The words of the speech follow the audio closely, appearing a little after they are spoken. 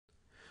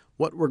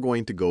What we're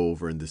going to go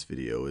over in this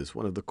video is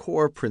one of the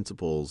core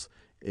principles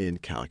in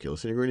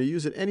calculus, and you're going to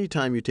use it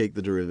anytime you take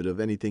the derivative of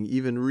anything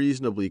even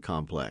reasonably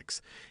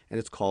complex, and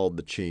it's called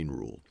the chain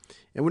rule.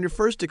 And when you're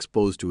first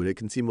exposed to it, it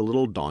can seem a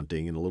little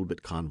daunting and a little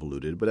bit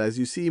convoluted, but as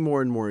you see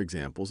more and more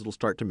examples, it'll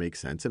start to make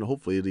sense, and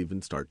hopefully it'll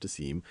even start to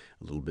seem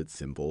a little bit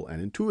simple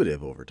and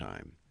intuitive over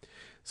time.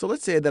 So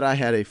let's say that I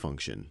had a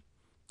function.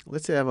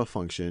 Let's say I have a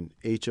function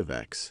h of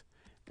x,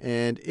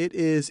 and it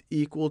is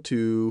equal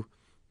to,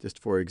 just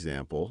for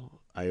example,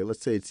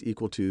 let's say it's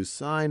equal to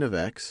sine of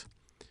x.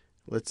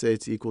 Let's say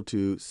it's equal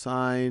to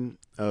sine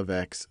of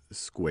x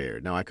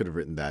squared. Now I could have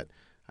written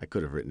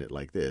it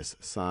like this,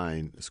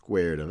 sine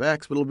squared of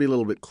x, but it'll be a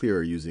little bit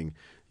clearer using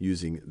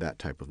that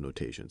type of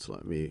notation. So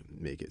let me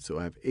make it. So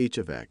I have h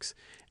of x.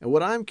 And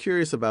what I'm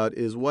curious about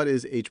is what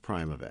is h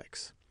prime of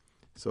x?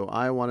 So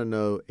I want to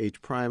know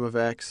h prime of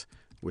x,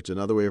 which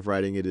another way of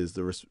writing it is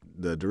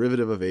the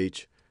derivative of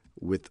h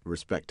with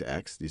respect to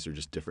x. These are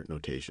just different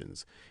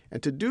notations.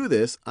 And to do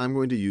this, I'm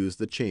going to use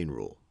the chain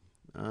rule.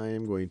 I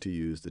am going to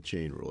use the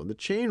chain rule. And the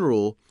chain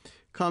rule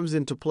comes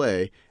into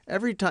play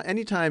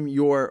anytime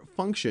your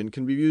function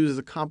can be used as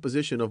a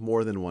composition of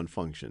more than one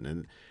function.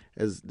 And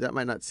as that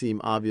might not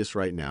seem obvious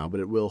right now, but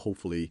it will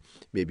hopefully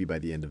maybe by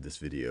the end of this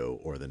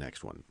video or the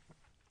next one.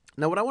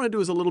 Now what I want to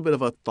do is a little bit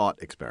of a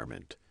thought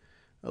experiment.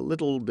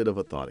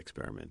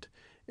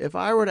 If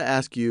I were to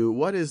ask you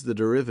what is the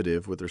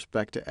derivative with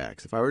respect to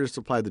x, if I were to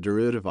apply the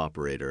derivative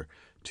operator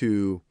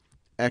to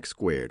x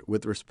squared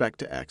with respect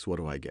to x, what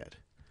do I get?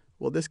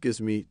 Well, this gives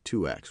me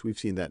 2x. We've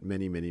seen that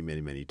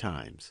many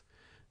times.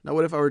 Now,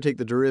 what if I were to take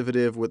the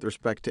derivative with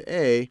respect to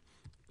a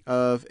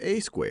of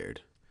a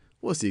squared?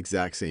 Well, it's the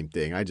exact same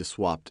thing. I just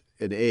swapped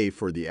an a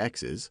for the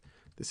x's.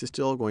 This is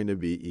still going to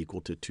be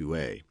equal to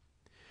 2a.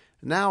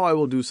 Now I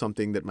will do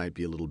something that might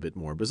be a little bit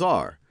more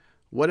bizarre.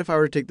 What if I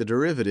were to take the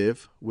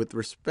derivative with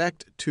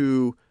respect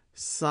to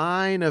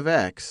sine of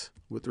x,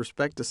 of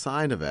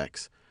sine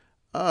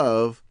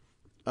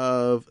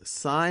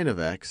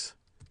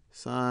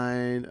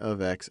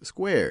of x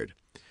squared?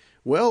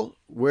 Well,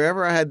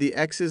 wherever I had the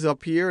x's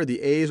up here,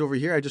 the a's over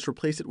here, I just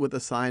replace it with a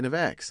sine of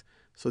x.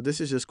 So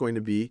this is just going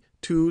to be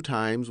 2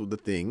 times the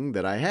thing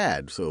that I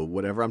had. So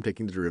whatever I'm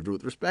taking the derivative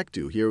with respect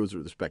to. Here was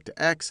with respect to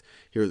x,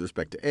 here with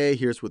respect to a,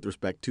 here's with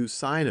respect to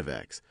sine of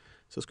x.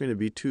 So it's going to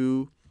be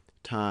 2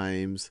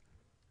 times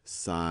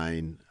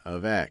sine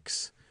of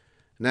x.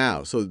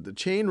 Now, so the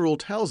chain rule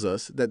tells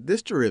us that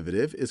this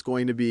derivative is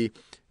going to be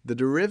the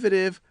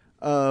derivative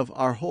of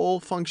our whole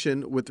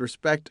function with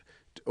respect,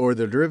 or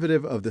the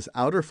derivative of this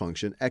outer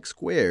function, x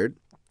squared,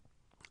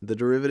 the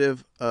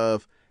derivative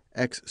of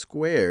x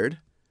squared,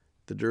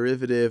 the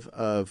derivative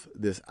of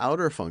this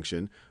outer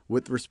function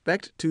with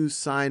respect to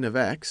sine of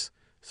x.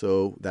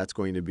 So that's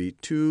going to be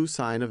 2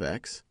 sine of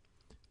x,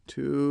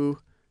 2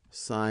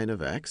 sine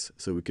of x.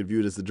 So we could view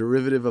it as the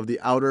derivative of the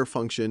outer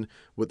function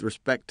with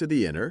respect to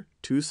the inner,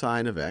 2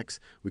 sine of x.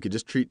 We could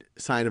just treat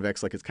sine of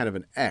x like it's kind of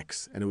an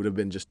x, and it would have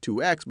been just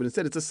 2x, but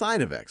instead it's a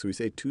sine of x. So we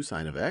say 2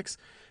 sine of x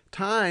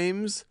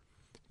times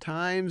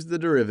the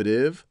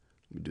derivative,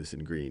 let me do this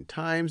in green,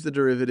 times the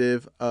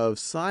derivative of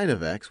sine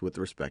of x with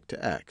respect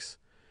to x,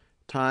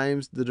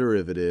 times the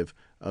derivative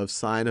of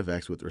sine of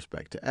x with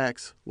respect to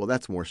x. Well,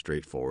 that's more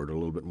straightforward, a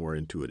little bit more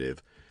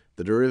intuitive.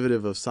 The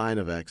derivative of sine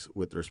of x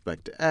with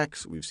respect to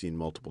x, we've seen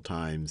multiple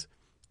times,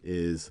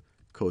 is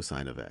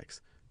cosine of x.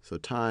 So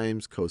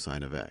times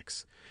cosine of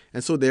x.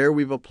 And so there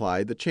we've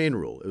applied the chain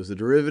rule. It was the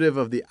derivative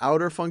of the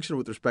outer function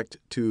with respect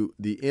to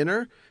the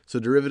inner. So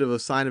derivative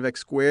of sine of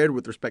x squared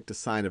with respect to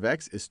sine of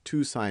x is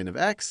 2 sine of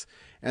x.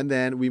 And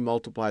then we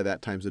multiply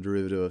that times the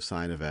derivative of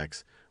sine of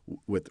x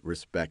with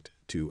respect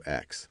to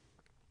x.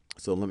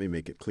 So let me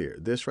make it clear.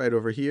 This right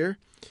over here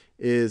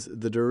is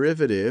the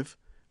derivative.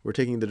 We're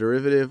taking the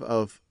derivative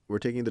of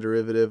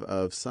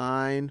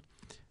sine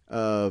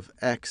of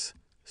x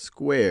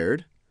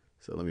squared.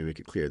 So let me make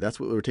it clear. That's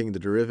what we're taking the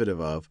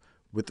derivative of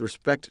with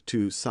respect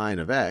to sine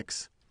of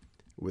x,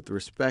 and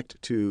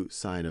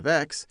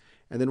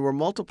then we're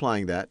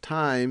multiplying that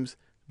times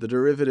the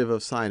derivative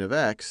of sine of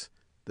x,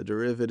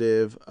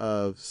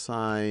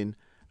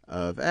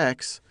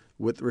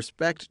 with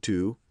respect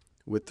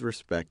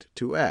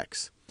to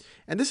x.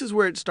 And this is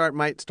where it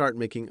might start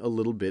making a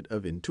little bit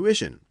of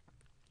intuition.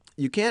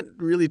 You can't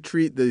really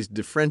treat these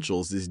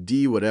differentials, this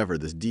d whatever,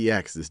 this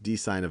dx, this d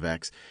sine of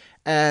x,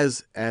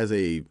 as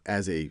a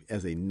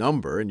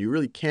number, and you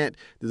really can't.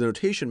 The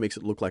notation makes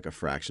it look like a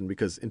fraction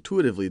because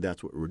intuitively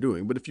that's what we're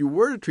doing. But if you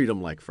were to treat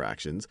them like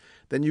fractions,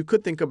 then you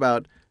could think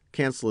about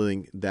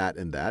canceling that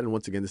and that. And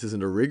once again, this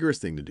isn't a rigorous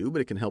thing to do, but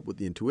it can help with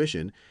the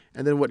intuition.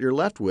 And then what you're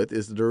left with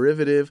is the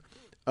derivative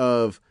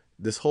of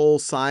this whole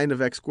sine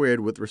of x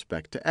squared with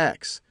respect to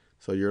x.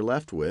 So you're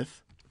left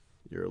with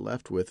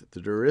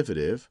the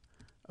derivative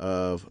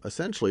of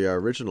essentially our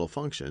original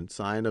function,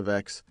 sine of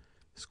x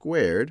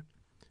squared,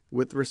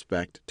 with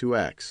respect to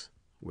x,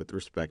 which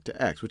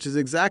is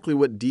exactly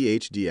what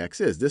dh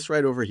dx is. This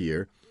right over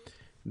here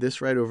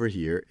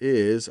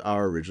is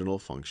our original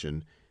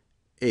function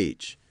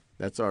h.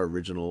 That's our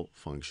original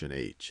function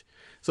h.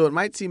 So it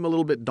might seem a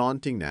little bit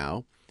daunting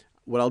now,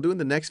 what I'll do in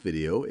the next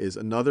video is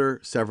another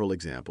several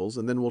examples,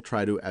 and then we'll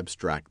try to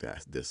abstract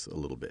this a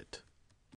little bit.